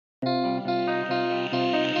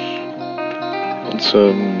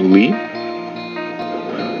some lean?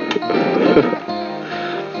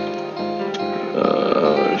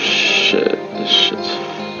 Oh shit, this shit's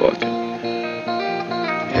fucking.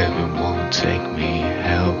 Heaven won't take me,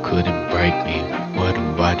 hell couldn't break me. What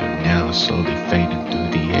do I do now? Slowly fading through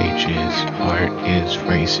the ages. Heart is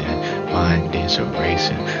racing, mind is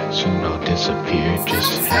erasing. Soon I'll disappear,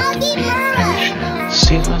 just have to be patient.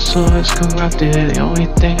 See, my soul is corrupted. The only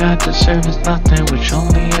thing I deserve is nothing, which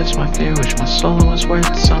only is my fear. Wish my soul was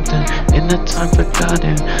worth something. In the time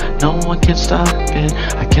forgotten, no one can stop it.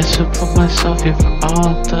 I guess I put myself here for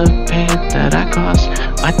all the pain that I caused.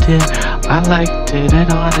 I did, I liked it,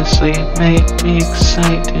 and honestly it made me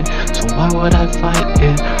excited. So why would I fight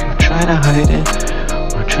it, or try to hide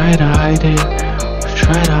it, or try to hide it, or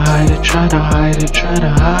try to hide it, try to hide it, try to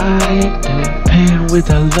hide it. Pain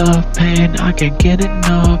without love, pain, I can't get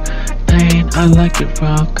enough. Pain, I like it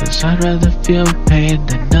rough, cause I'd rather feel pain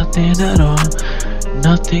than nothing at all.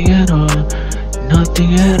 Nothing at all,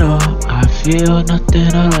 nothing at all. I feel nothing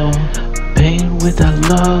at all. Pain without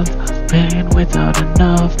love, pain without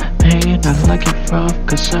enough. Pain, I like it rough,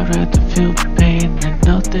 cause I'd rather feel pain than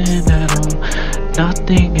nothing at all.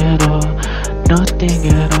 Nothing at all, nothing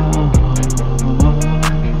at all.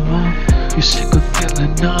 You're sick of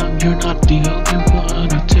feeling numb, you're not the only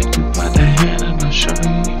one. I'll take you by the hand and I'll show you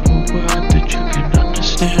a world that you can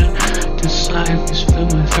understand. This life is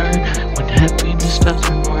filled with hurt, when happiness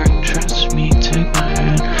doesn't work. Trust me, take my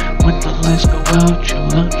hand. When the lights go out,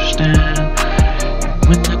 you'll understand.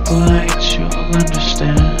 When the go lights, you'll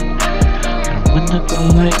understand. And when the go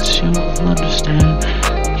lights, you'll understand.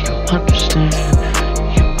 You'll understand,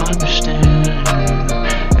 you understand.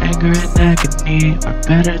 Anger and agony are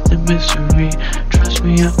better than misery. Trust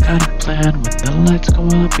me, I've got a plan. When the lights go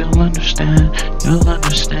up, you'll understand. You'll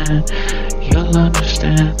understand, you'll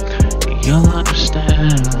understand, you'll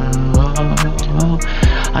understand.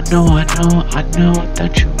 Oh, I know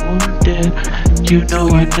that you're wounded. You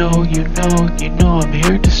know, I'm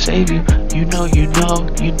here to save you. You know,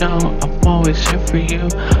 I'm always here for you.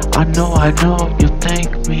 I know, you'll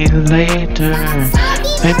thank me later.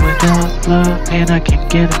 Pain without love, pain I can't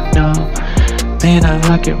get enough. Pain, I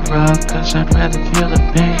like it rough, cause I'd rather feel the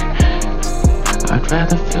pain. I'd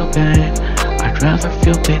rather feel pain. I'd rather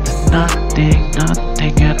feel pain than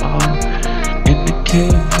nothing at all. In the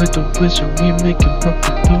cave with the wizard, we making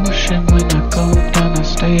purple potion. When I go down, I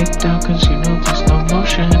stay down, cause you know there's no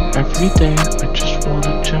motion. Every day, I just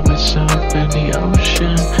wanna drown myself in the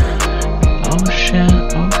ocean.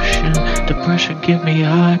 Ocean. Depression give me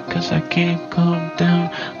high, cause I can't calm down.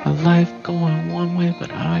 My life going one way,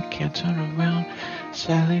 but I can't turn around.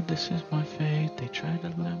 Sadly, this is my fate. They tried to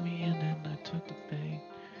let me in and I took the bait.